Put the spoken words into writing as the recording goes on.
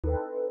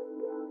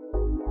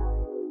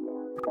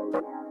Hi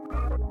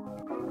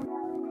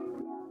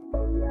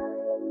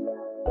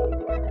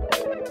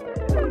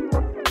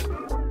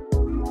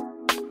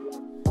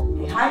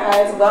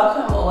guys,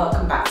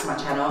 welcome back to my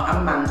channel. I'm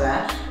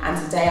Amanda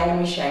and today I'm going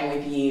to be sharing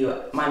with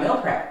you my meal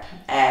prep.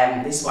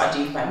 This is what I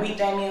do for my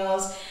weekday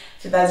meals.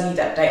 For those of you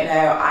that don't know,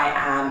 I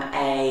am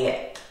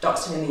a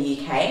doctor in the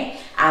UK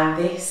and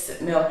this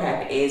meal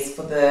prep is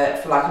for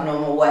like a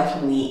normal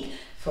working week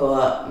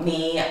for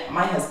me,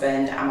 my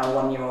husband and my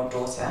 1-year-old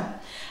daughter.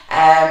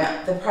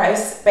 The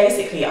price,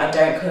 basically I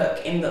don't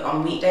cook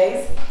on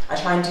weekdays. I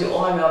try and do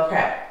all my meal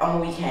prep on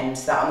the weekend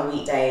so that on the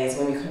weekdays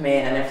when we come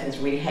in and everything's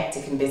really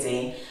hectic and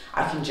busy,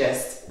 I can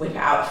just whip it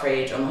out the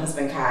fridge or my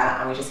husband can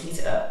and we just heat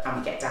it up and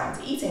we get down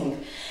to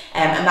eating.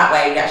 And that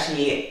way we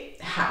actually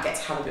get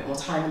to have a bit more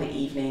time in the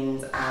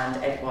evenings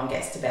and everyone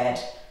gets to bed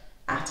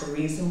at a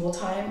reasonable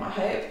time, I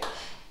hope.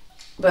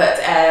 But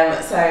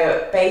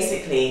so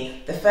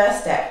basically the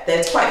first step,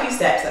 there's quite a few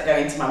steps that go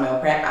into my meal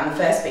prep and the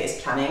first bit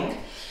is planning.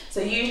 So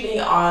usually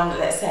on,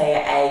 let's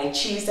say, a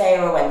Tuesday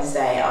or a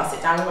Wednesday, I'll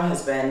sit down with my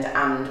husband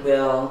and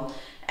we'll,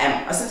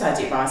 I sometimes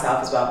do it by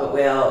myself as well, but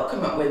we'll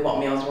come up with what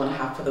meals we want to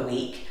have for the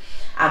week.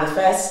 And the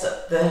first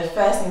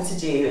thing to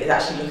do is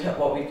actually look at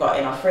what we've got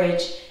in our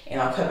fridge, in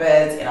our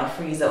cupboards, in our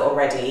freezer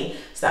already,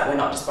 so that we're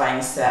not just buying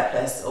a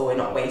surplus or we're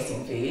not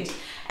wasting food.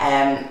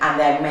 And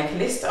then make a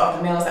list of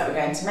the meals that we're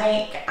going to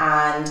make,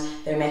 and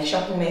then we make a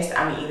shopping list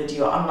and we either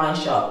do an online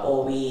shop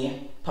or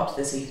we pop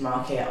to the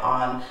supermarket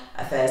on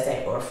a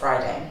Thursday or a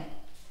Friday.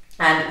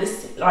 And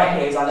this right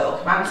here is our little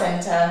command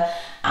centre,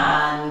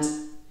 and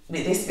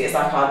this bit is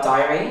like our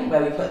diary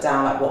where we put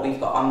down like what we've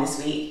got on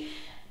this week.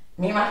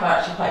 Me and my friend are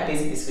actually quite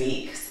busy this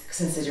week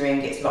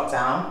considering it's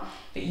lockdown,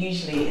 but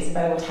usually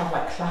Isabella would have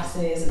like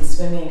classes and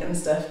swimming and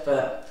stuff,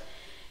 but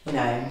you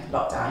know,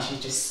 lockdown, she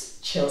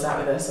just chills out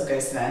with us or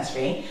goes to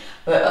nursery.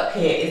 But up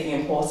here is the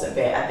important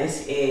bit, and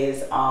this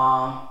is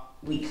our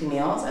weekly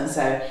meals, and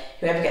so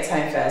whoever gets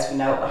home first, we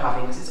know what we're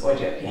having because it's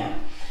already up here.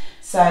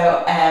 So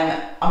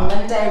on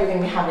Monday we're going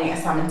to be having a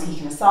salmon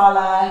tikka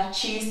masala,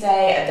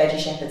 Tuesday a veggie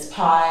shepherd's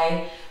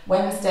pie,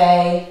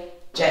 Wednesday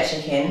jerk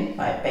chicken,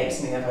 like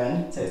baked in the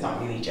oven, so it's not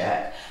really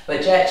jerk,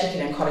 but jerk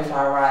chicken and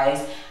cauliflower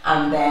rice,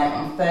 and then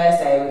on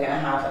Thursday we're going to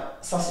have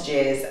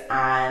sausages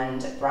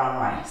and brown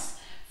rice.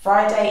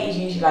 Friday is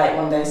usually like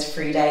one of those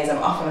free days. I'm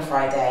off on a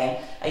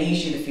Friday. I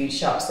usually do the food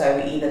shop, so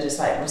we either just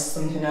like roast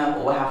something up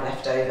or we'll have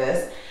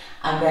leftovers.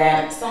 And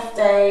then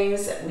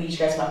Saturdays, we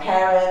usually go to my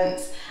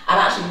parents. And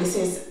actually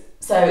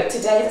so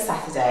today is a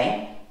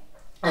Saturday.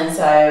 And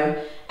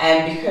so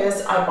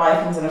because I buy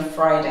things on a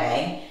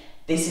Friday,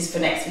 this is for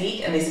next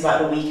week and this is like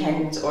the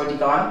weekend already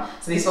gone.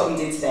 So this is what we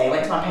did today. I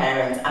went to my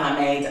parents and I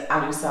made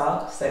aloo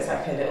saag. So it's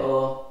like a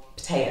little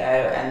potato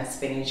and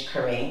spinach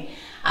curry.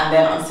 And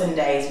then on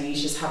Sundays, we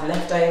usually just have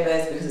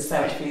leftovers because there's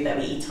so much food that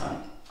we eat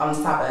on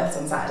Sabbath,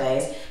 on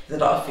Saturdays. There's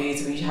a lot of food,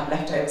 so we usually have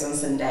leftovers on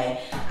Sunday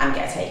and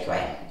get a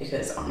takeaway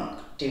because I'm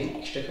not doing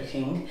extra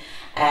cooking.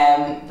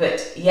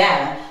 But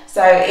yeah,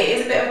 so it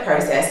is a bit of a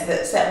process.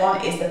 But step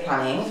one is the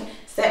planning.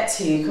 Step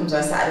two comes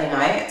on Saturday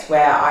night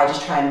where I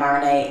just try and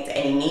marinate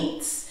any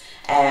meats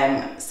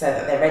so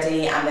that they're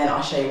ready, and then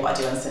I'll show you what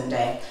I do on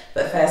Sunday.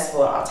 But first of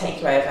all, I'll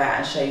take you over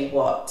and show you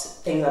what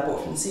things I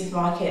bought from the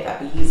supermarket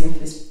that we're using for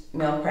this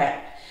meal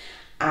prep.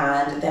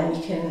 And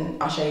then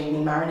I'll show you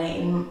me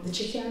marinating the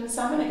chicken and the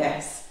salmon, I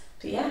guess.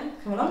 But yeah,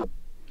 come along.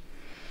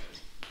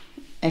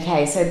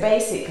 Okay, so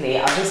basically,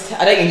 I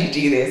don't usually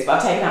do this, but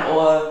I've taken out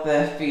all of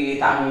the food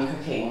that I'm going to be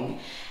cooking.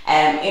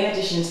 In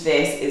addition to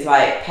this is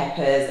like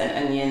peppers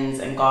and onions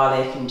and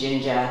garlic and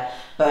ginger.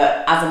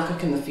 But as I'm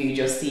cooking the food,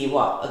 you'll see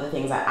what other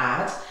things I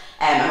add.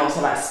 And also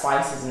like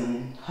spices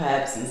and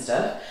herbs and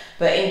stuff.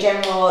 But in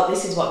general,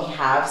 this is what we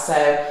have. So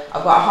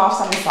I've got a half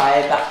salmon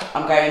side that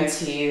I'm going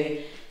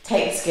to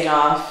take the skin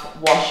off,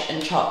 wash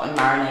and chop and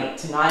marinate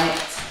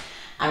tonight.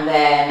 And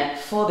then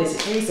for this,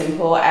 it's really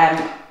simple.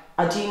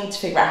 I do need to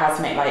figure out how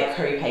to make like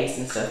curry paste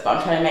and stuff, but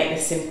I'm trying to make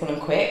this simple and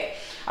quick.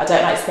 I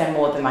don't like to spend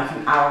more than like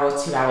an hour or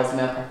 2 hours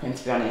meal prepping,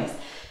 to be honest.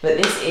 But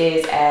this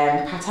is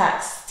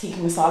Patak's tikka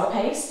masala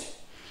paste.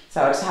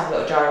 So I'll just have a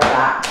little jar of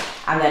that,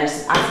 and then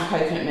just add some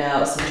coconut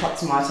milk, some chopped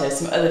tomatoes,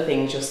 some other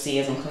things you'll see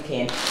as I'm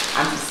cooking,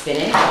 and some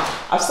spinach.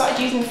 I've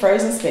started using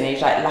frozen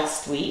spinach like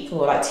last week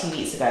or like 2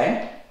 weeks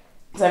ago.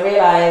 So I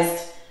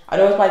realised I'd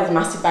always buy these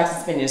massive bags of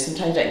spinach,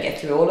 sometimes I don't get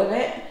through all of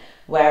it.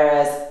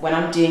 Whereas when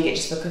I'm doing it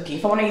just for cooking,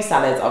 if I want to use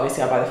salads,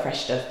 obviously I'll buy the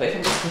fresh stuff, but if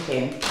I'm just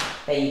cooking,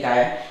 there you go.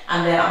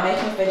 And then I'm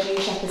making a veggie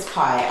shepherd's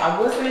pie.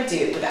 I was going to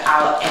do it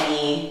without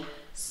any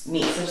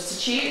meat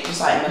substitute,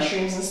 just like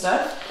mushrooms and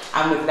stuff,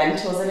 and with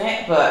lentils in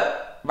it,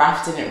 but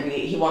Raf didn't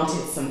really, he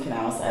wanted something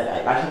else,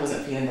 like he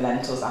wasn't feeling the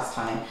lentils last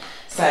time.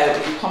 So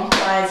we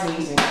compromised, we're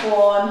using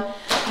corn,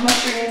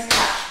 mushrooms,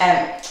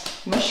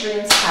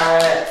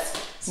 carrots,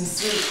 some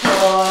sweet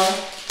corn,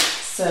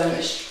 some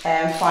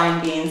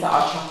fine beans that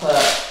I'll chop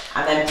up,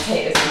 and then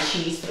potatoes and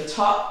cheese for the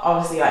top,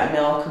 obviously like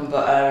milk and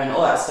butter and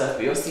all that stuff,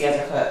 but you'll see as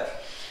I cook.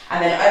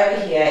 And then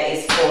over here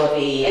is for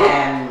the,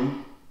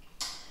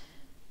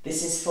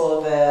 this is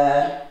for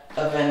the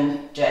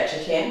oven jerk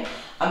chicken.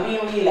 I'm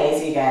being really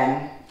lazy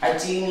again. I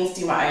do need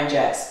to do my own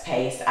jerk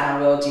paste, and I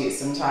will do it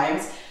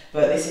sometimes,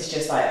 but this is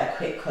just like a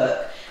quick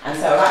cook. And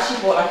so I've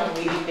actually bought like a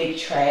really big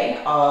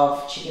tray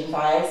of chicken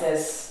thighs.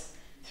 There's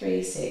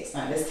 3, 6,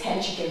 9, there's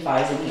 10 chicken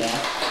thighs in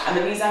here. And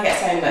the reason I get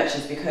so much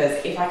is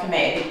because if I can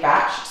make a big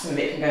batch, some of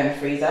it can go in the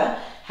freezer,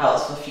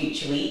 helps for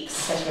future weeks,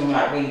 especially when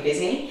we're like really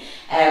busy.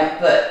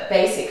 But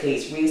basically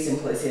it's really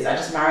simple. This is, I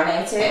just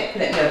marinate it,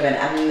 put it in the oven,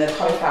 and then the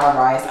cauliflower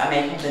rice I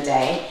make for the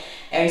day,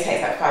 it only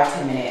takes like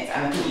 5-10 minutes,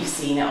 and I think you've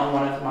seen it on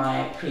one of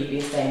my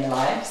previous day in the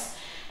lives.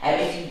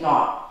 If you've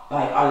not,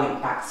 like, I'll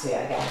link back to it,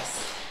 I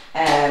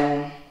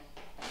guess.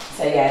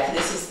 So yeah, so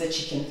this is the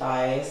chicken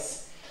thighs.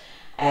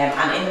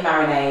 And in the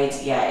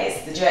marinade, yeah,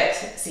 it's the jerk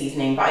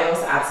seasoning, but I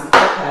also add some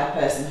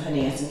pepper, some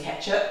honey, and some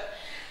ketchup.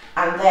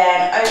 And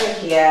then over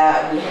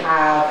here we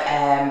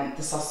have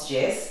the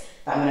sausages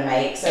that I'm going to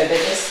make. So they're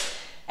just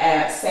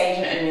sage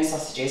and onion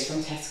sausages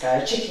from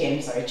Tesco.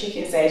 Chicken,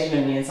 sage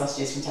and onion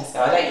sausages from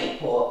Tesco. I don't eat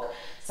pork,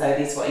 so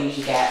these are what I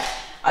usually get.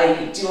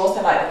 I do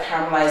also like the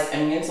caramelised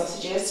onion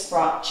sausages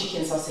from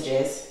chicken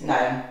sausages.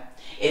 No,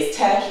 it's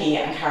turkey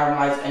and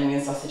caramelised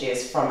onion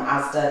sausages from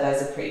Asda.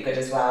 Those are pretty good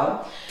as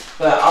well.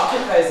 But I'll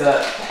cook those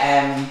up.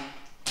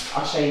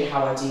 I'll show you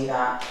how I do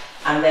that.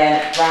 And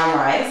then brown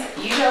rice.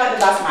 Usually I like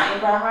the basmati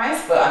brown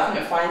rice, but I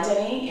couldn't find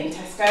any in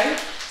Tesco,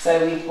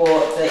 so we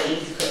bought the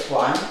easy cook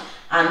one.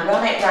 And when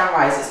I make brown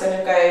rice, it's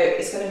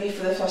going to be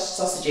for the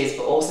sausages,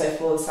 but also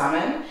for the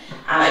salmon. And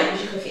I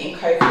usually cook it in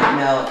coconut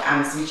milk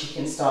and some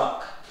chicken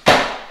stock.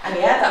 And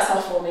yeah, that's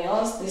our 4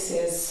 meals. This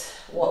is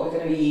what we're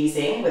going to be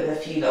using with a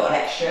few little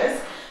extras.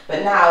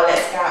 But now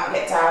let's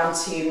get down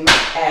to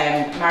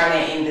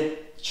marinating the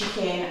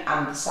chicken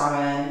and the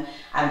salmon,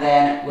 and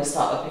then we'll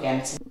start up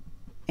again.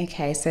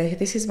 Okay, so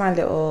this is my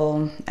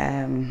little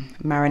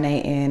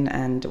marinating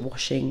and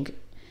washing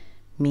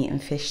meat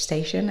and fish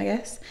station, I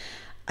guess.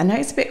 I know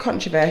it's a bit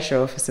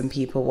controversial for some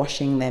people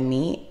washing their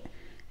meat.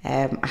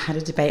 I had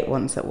a debate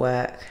once at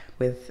work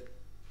with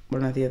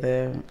one of the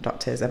other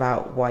doctors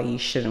about why you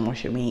shouldn't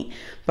wash your meat,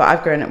 but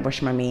I've grown up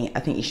washing my meat. I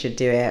think you should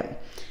do it.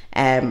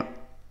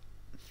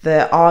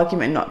 The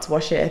argument not to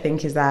wash it, I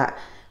think, is that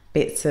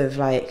bits of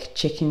like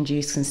chicken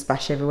juice can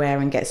splash everywhere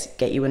and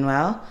get you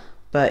unwell.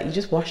 But you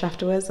just wash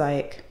afterwards.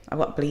 Like, I've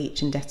got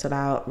bleach and Dettol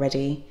out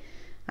ready.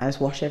 I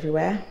just wash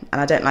everywhere. And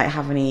I don't like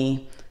have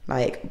any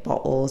like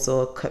bottles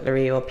or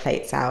cutlery or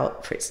plates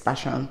out for it to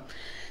splash on.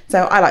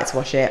 So I like to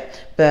wash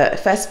it. But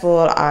first of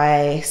all,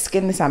 I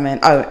skin the salmon.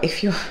 Oh,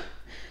 if you're,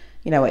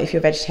 you know what, if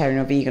you're vegetarian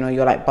or vegan, or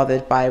you're like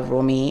bothered by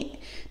raw meat,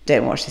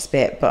 don't watch this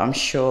bit, but I'm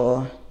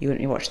sure you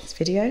wouldn't be watching this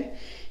video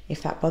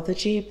if that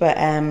bothered you. But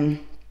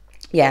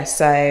yeah,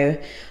 so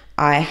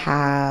I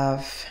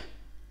have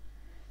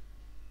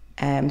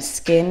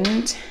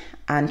skinned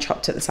and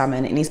chopped up the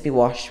salmon. It needs to be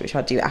washed, which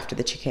I'll do after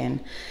the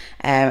chicken.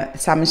 The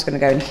salmon's going to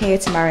go in here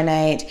to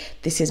marinate.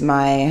 This is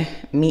my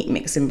meat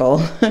mixing bowl.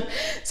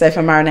 So if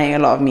I'm marinating a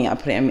lot of meat, I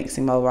put it in a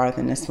mixing bowl rather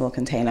than a small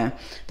container.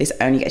 This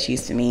only gets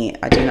used for meat.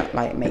 I do not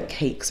like make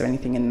cakes or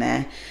anything in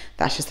there.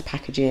 That's just the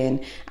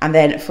packaging. And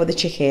then for the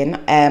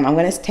chicken, I'm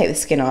going to take the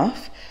skin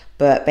off,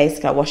 but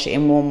basically I wash it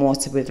in warm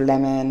water with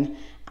lemon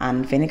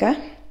and vinegar.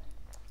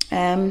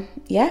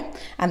 Yeah,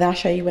 and then I'll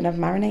show you when I've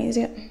marinated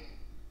it.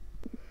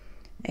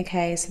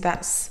 Okay, so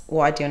that's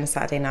what I do on a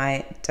Saturday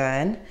night,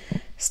 done.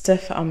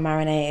 Stuff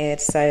unmarinated,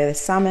 so the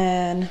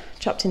salmon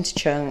chopped into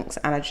chunks,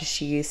 and I just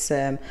use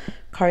some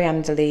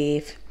coriander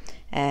leaf,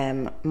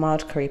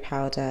 mild curry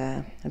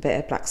powder, a bit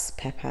of black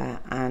pepper,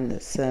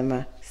 and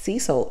some sea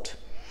salt.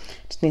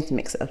 Just need to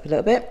mix it up a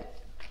little bit.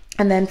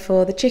 And then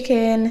for the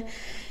chicken,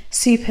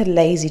 super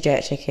lazy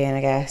jerk chicken,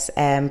 I guess,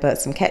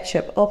 but some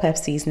ketchup,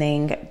 all-purpose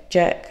seasoning,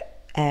 jerk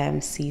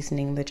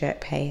seasoning, the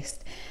jerk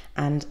paste,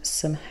 and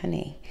some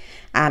honey.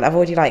 And I've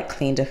already like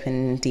cleaned up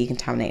and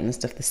decontaminated and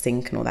stuff, the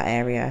sink and all that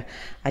area.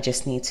 I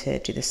just need to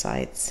do the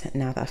sides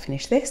now that I've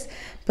finished this.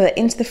 But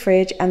into the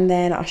fridge, and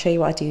then I'll show you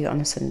what I do on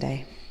a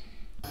Sunday.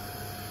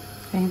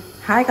 Okay.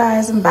 Hi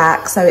guys, I'm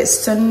back. So it's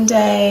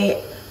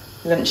Sunday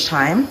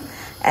lunchtime,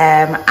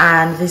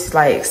 and this is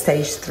like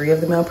stage 3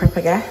 of the meal prep,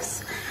 I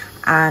guess.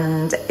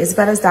 And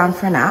Isabella's down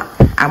for a nap,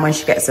 and when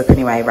she gets up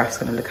anyway, Raf's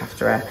gonna look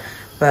after her.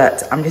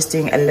 But I'm just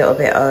doing a little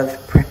bit of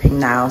prepping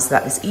now so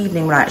that this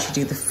evening when I actually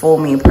do the full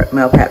meal prep,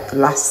 the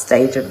last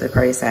stage of the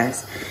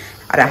process,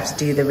 I don't have to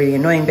do the really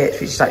annoying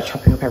bits, which is like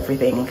chopping up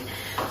everything.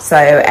 So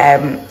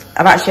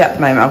I've actually, at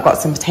the moment, I've got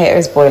some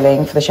potatoes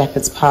boiling for the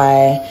shepherd's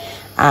pie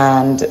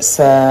and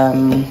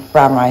some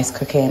brown rice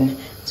cooking.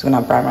 So we're gonna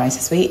have brown rice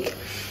this week.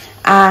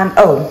 And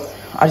oh,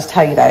 I'll just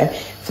tell you though,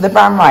 for the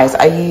brown rice,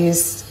 I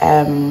used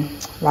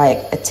like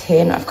a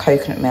tin of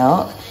coconut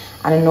milk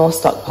and a North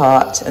stock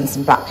pot and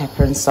some black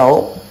pepper and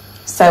salt.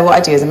 So what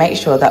I do is I make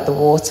sure that the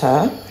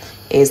water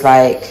is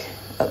like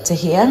up to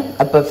here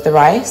above the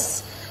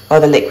rice, or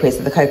the liquids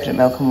of the coconut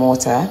milk and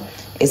water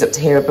is up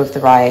to here above the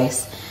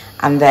rice.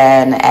 And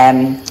then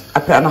I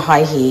put it on a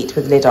high heat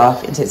with the lid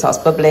off until it starts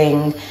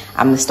bubbling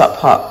and the stock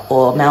pot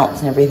all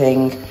melts and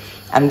everything.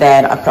 And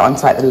then I put it on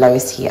to like the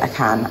lowest heat I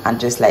can and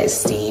just let it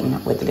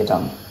steam with the lid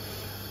on.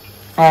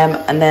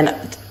 And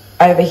then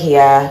over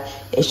here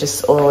is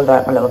just all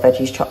like my little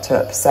veggies chopped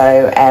up.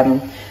 So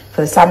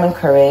for the salmon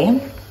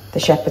curry, the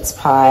shepherd's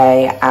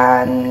pie,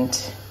 and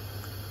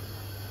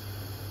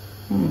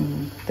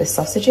the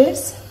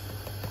sausages.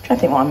 I'm trying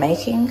to think what I'm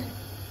making.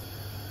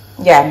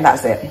 Yeah,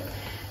 that's it.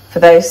 For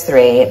those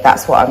three,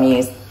 that's what I'm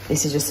using.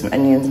 This is just some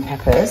onions and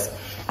peppers.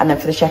 And then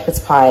for the shepherd's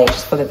pie,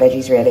 just full of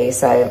veggies really.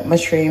 So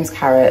mushrooms,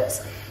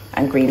 carrots,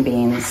 and green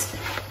beans.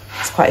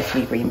 There's quite a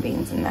few green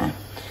beans in there.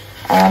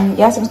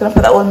 Yeah, so I'm just gonna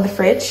put that all in the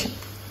fridge.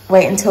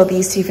 Wait until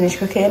these two finish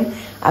cooking,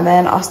 and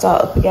then I'll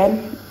start up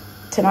again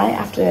tonight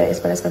after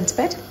Isabella's gone to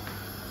bed.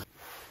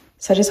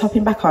 So just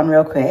hopping back on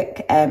real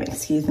quick,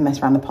 excuse the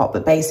mess around the pot,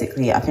 but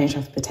basically I finished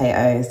off the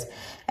potatoes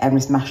and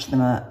just mashed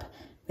them up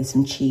with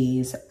some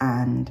cheese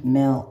and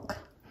milk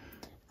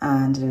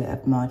and a little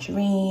of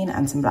margarine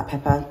and some black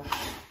pepper.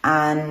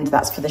 And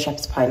that's for the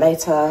shepherd's pie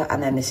later.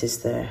 And then this is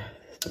the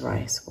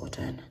rice all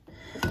done.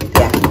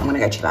 Yeah, I'm gonna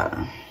go chill out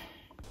now.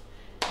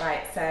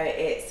 Right, so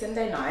it's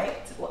Sunday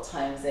night. What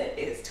time is it?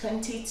 It's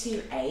 20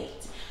 to 8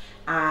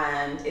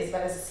 and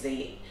Isabella's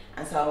asleep.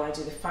 And so I want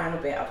to do the final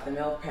bit of the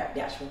meal prep, the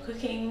actual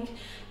cooking.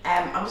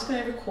 I'm just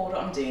going to record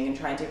what I'm doing and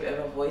try and do a bit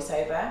of a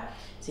voiceover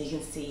so you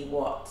can see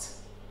what's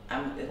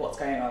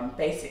going on.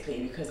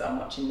 Basically, because I'm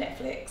watching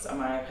Netflix on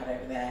my iPad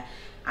over there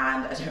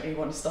and I don't really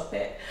want to stop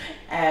it.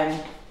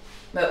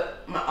 But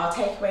our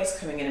takeaway's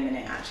coming in a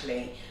minute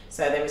actually.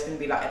 So there is going to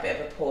be like a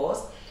bit of a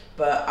pause,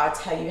 but I'll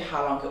tell you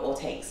how long it all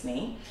takes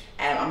me.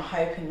 I'm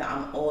hoping that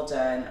I'm all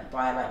done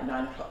by like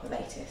 9 o'clock the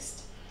latest.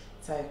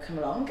 So come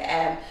along.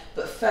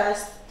 But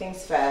first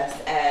things first,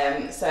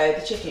 so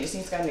the chicken just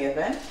needs to go in the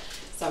oven.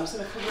 So I'm just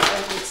going to cover it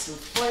over with some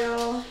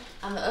foil.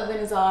 And the oven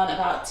is on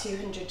about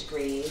 200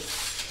 degrees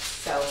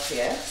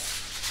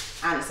Celsius.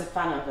 And it's a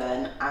fan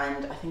oven.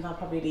 And I think I'll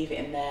probably leave it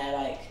in there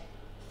like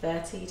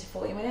 30 to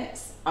 40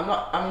 minutes.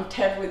 I'm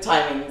terrible with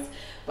timings,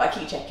 but I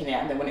keep checking it.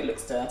 And then when it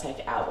looks done, I take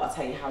it out. But I'll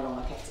tell you how long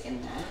I kept it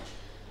in there.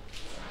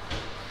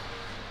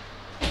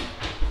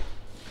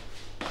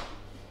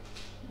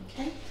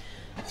 Okay.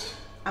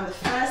 And the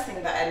first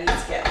thing that I need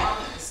to get on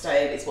the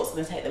stove is what's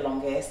going to take the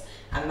longest,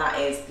 and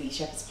that is the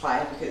shepherd's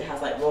pie, because it has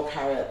like raw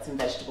carrots and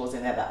vegetables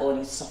in there that all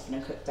need to soften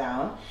and cook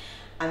down.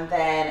 And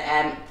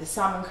then the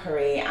salmon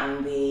curry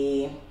and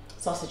the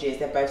sausages,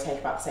 they both take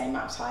about the same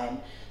amount of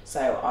time,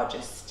 so I'll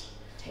just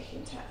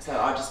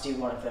do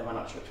one of them. I'm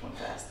not sure which one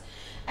first.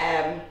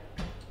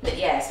 But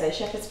yeah, so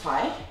shepherd's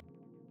pie.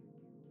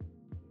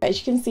 As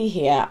you can see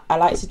here, I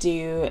like to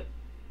do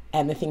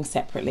the things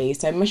separately.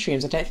 So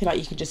mushrooms, I don't feel like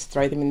you can just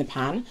throw them in the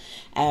pan.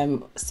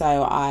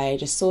 So I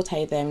just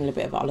saute them, a little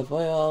bit of olive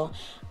oil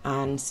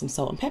and some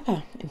salt and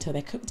pepper until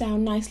they cook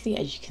down nicely,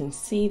 as you can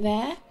see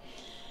there.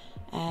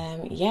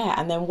 Yeah,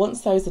 and then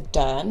once those are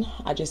done,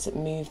 I just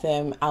move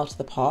them out of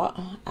the pot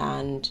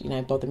and, you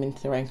know, boil them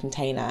into their own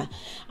container.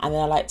 And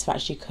then I like to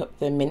actually cook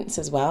the mince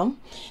as well,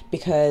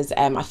 because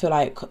I feel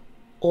like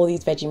all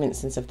these veggie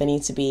mince and stuff, they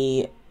need to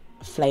be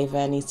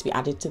flavour needs to be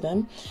added to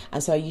them,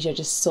 and so I usually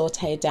just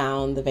saute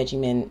down the veggie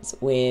mince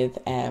with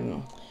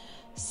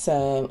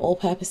some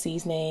all-purpose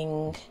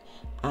seasoning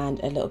and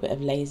a little bit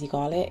of lazy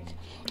garlic.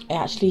 I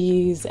actually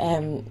use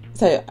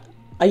so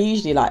I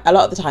usually, like, a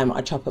lot of the time I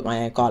chop up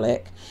my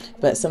garlic,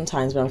 but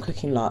sometimes when I'm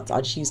cooking lots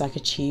I'll just use like a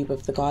tube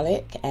of the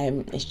garlic.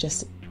 It's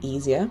just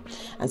easier.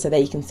 And so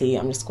there you can see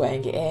I'm just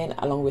squaring it in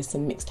along with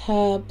some mixed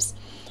herbs,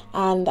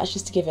 and that's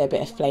just to give it a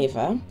bit of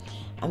flavour.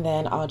 And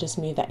then I'll just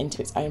move that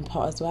into its own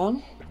pot as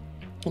well,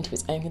 into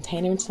its own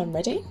container until I'm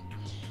ready.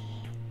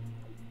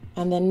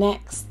 And then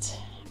next,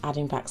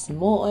 adding back some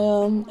more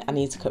oil. I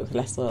need to cook with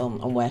less oil,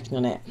 I'm working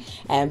on it.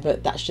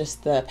 But that's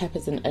just the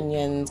peppers and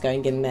onions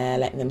going in there,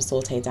 letting them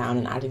saute down,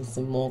 and adding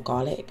some more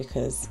garlic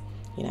because,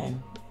 you know,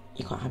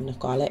 you can't have enough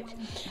garlic.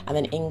 And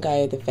then in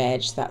go the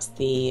veg, that's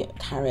the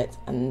carrot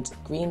and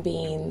green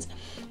beans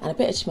and a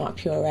bit of tomato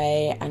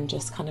puree, and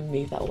just kind of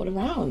move that all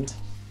around.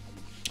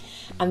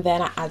 And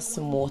then I add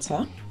some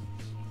water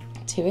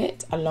to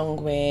it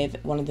along with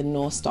one of the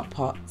North stock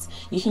pots.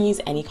 You can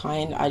use any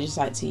kind, I just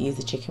like to use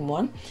the chicken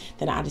one.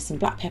 Then I added some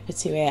black pepper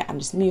to it and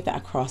just move that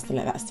across and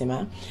let that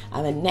simmer.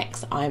 And then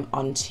next I'm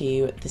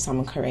onto the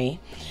salmon curry.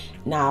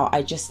 Now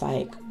I just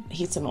like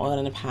heat some oil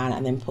in a pan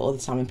and then put all the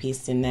salmon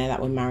pieces in there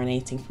that were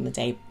marinating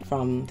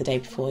from the day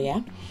before,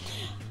 yeah.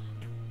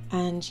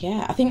 And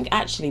yeah, I think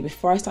actually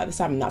before I started the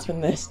salmon, that's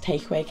when the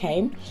takeaway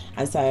came,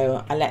 and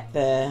so I let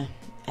the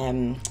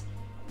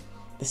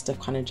stuff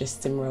kind of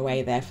just simmer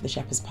away there for the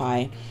shepherd's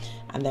pie,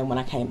 and then when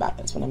I came back,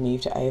 that's when I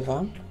moved it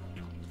over.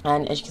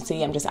 And as you can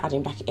see, I'm just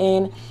adding back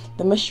in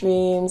the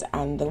mushrooms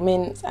and the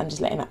mince and just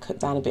letting that cook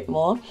down a bit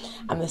more.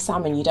 And the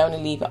salmon, you don't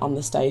want to leave it on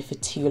the stove for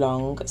too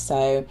long,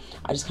 so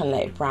I just kind of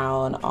let it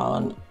brown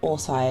on all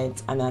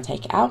sides and then I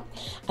take it out.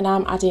 And now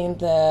I'm adding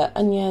the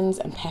onions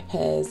and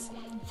peppers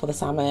for the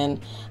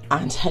salmon,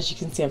 and as you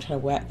can see, I'm trying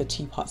to work the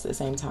two pots at the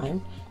same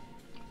time.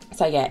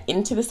 So yeah,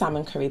 into the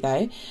salmon curry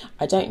though,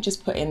 I don't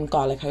just put in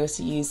garlic, I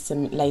also use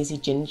some lazy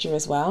ginger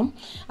as well.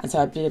 And so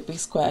I did a big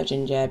squirt of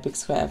ginger, big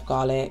squirt of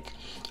garlic,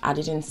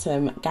 added in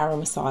some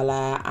garam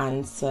masala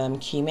and some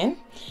cumin,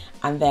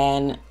 and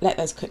then let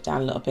those cook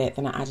down a little bit.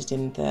 Then I added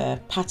in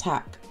the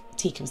patak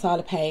tikka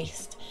masala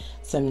paste,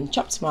 some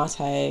chopped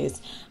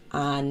tomatoes,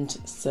 and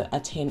a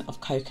tin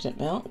of coconut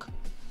milk.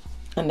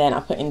 And then I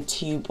put in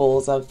 2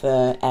 balls of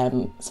the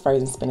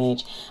frozen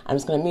spinach. I'm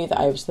just going to move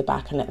that over to the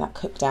back and let that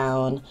cook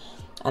down,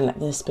 and let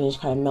the spinach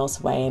kind of melt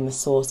away and the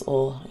sauce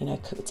all, you know,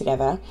 cook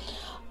together.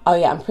 Oh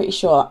yeah, I'm pretty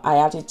sure I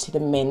added to the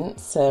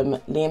mince some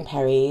Liam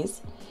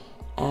Perry's.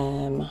 I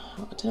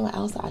don't know what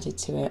else I added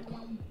to it.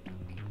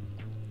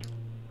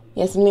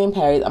 Yeah, some Liam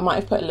Perry's. I might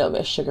have put a little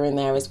bit of sugar in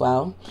there as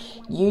well.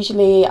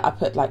 Usually I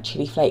put like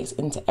chili flakes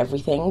into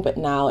everything, but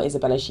now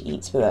Isabella, she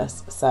eats with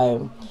us,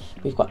 so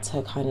we've got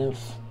to kind of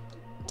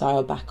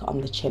dial back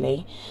on the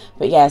chili.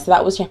 But yeah, so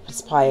that was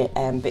shepherd's pie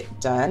bit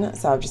done.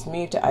 So I've just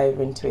moved it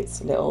over into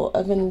its little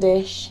oven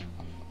dish.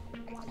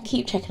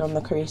 Keep checking on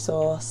the curry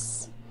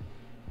sauce,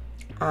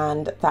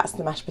 and that's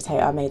the mashed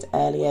potato I made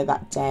earlier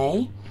that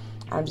day.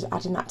 I'm just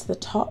adding that to the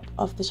top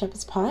of the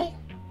shepherd's pie.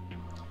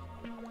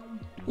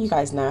 You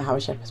guys know how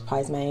a shepherd's pie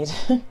is made.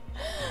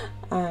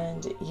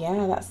 And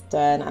yeah, that's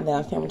done. And then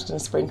I think I'm just going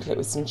to sprinkle it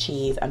with some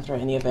cheese and throw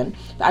it in the oven.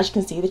 But as you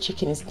can see, the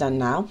chicken is done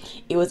now.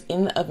 It was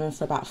in the oven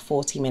for about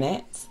 40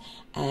 minutes,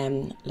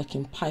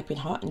 looking piping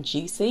hot and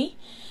juicy.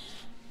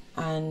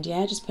 And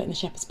yeah, just putting the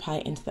shepherd's pie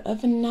into the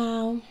oven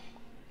now,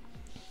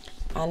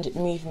 and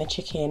moving the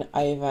chicken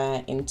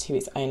over into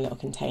its own little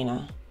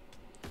container.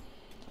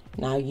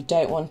 Now you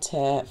don't want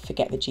to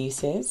forget the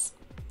juices.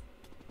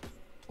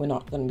 We're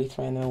not going to be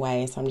throwing them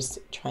away, so I'm just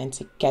trying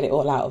to get it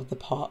all out of the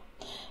pot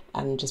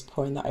and just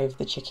pouring that over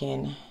the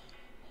chicken.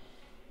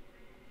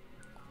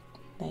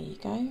 There you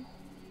go.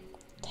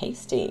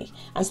 Tasty.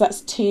 And so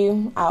that's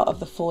 2 out of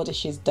the 4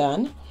 dishes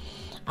done.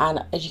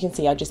 And as you can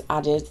see, I just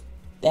added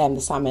the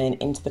salmon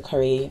into the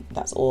curry.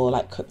 That's all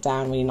like cooked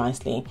down really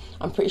nicely.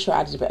 I'm pretty sure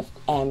I added a bit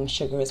of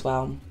sugar as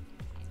well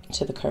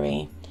to the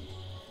curry.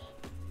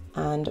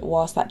 And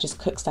whilst that just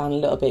cooks down a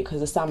little bit, because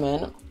the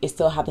salmon, it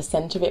still had the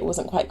centre of it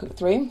wasn't quite cooked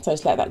through, so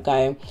just let that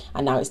go,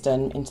 and now it's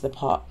done into the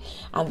pot.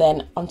 And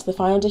then onto the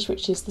final dish,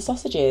 which is the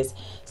sausages.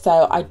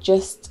 So I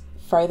just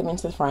throw them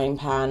into the frying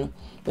pan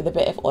with a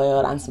bit of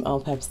oil and some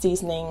all-purpose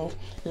seasoning,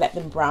 let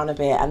them brown a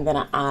bit, and then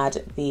I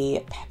add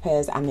the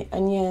peppers and the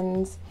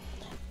onions,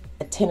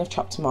 a tin of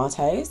chopped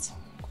tomatoes,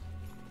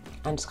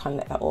 and just kind of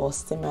let that all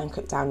simmer and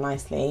cook down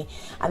nicely.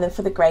 And then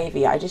for the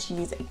gravy, I just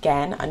use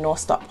again a North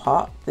Stop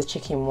pot, the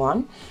chicken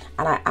one,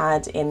 and I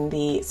add in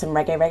some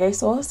reggae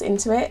sauce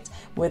into it,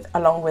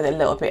 along with a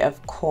little bit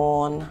of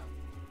corn,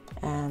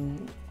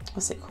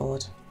 what's it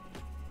called?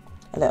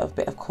 A little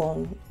bit of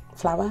corn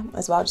flour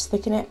as well, just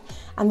thicken it,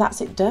 and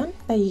that's it done.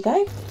 There you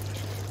go.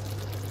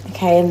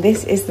 Okay, and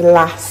this is the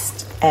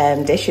last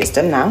dish. It's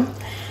done now,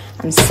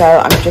 and so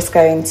I'm just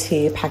going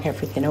to pack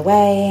everything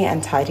away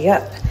and tidy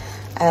up.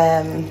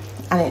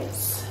 And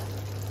it's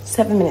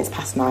 7 minutes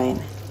past 9,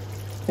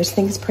 which I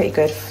think is pretty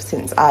good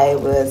since I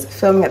was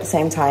filming at the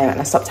same time and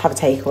I stopped to have a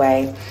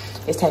takeaway.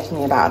 It's taking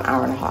me about an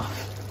hour and a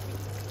half.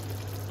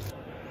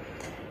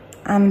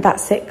 And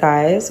that's it,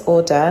 guys,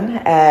 all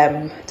done.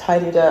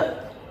 Tidied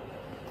up.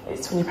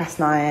 It's 20 past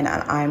 9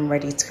 and I'm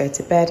ready to go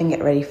to bed and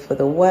get ready for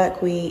the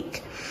work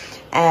week.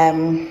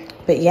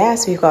 But yeah,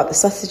 so we've got the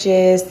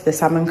sausages, the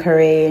salmon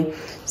curry,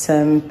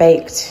 some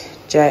baked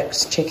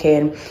jerked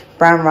chicken,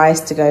 brown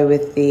rice to go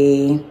with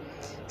the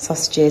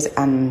sausages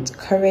and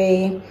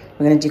curry.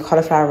 We're going to do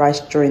cauliflower rice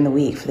during the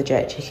week for the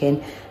jerk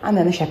chicken, and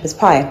then the shepherd's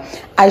pie.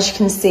 As you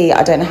can see,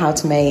 I don't know how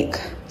to make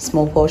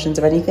small portions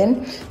of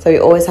anything, so we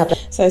always have.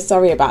 So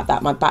sorry about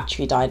that, my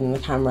battery died in the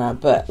camera,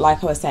 but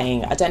like I was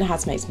saying, I don't know how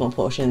to make small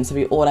portions, so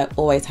we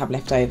always have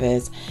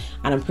leftovers,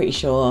 and I'm pretty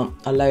sure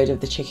a load of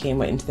the chicken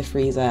went into the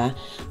freezer,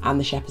 and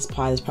the shepherd's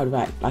pie, there's probably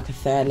about like a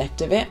third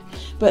left of it.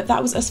 But that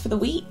was us for the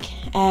week.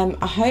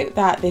 I hope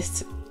that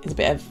this is a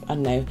bit of, I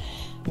don't know,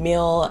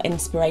 meal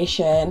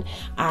inspiration.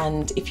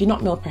 And if you're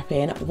not meal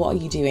prepping, what are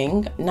you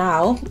doing?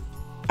 Now,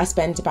 I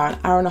spent about an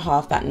hour and a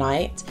half that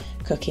night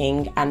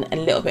cooking, and a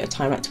little bit of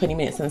time, like 20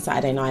 minutes on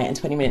Saturday night and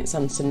 20 minutes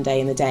on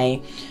Sunday in the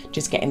day,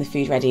 just getting the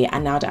food ready.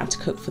 And now I don't have to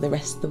cook for the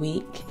rest of the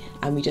week,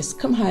 and we just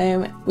come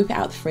home, whip it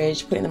out the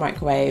fridge, put it in the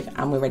microwave,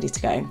 and we're ready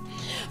to go.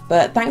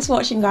 But thanks for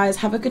watching, guys.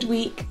 Have a good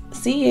week.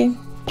 See you.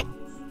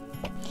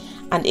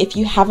 And if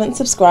you haven't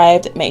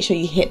subscribed, make sure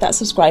you hit that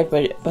subscribe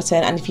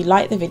button. And if you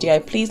like the video,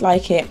 please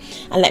like it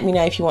and let me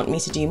know if you want me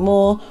to do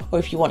more, or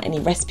if you want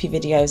any recipe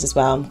videos as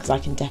well, because I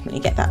can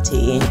definitely get that to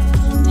you.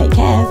 Take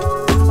care.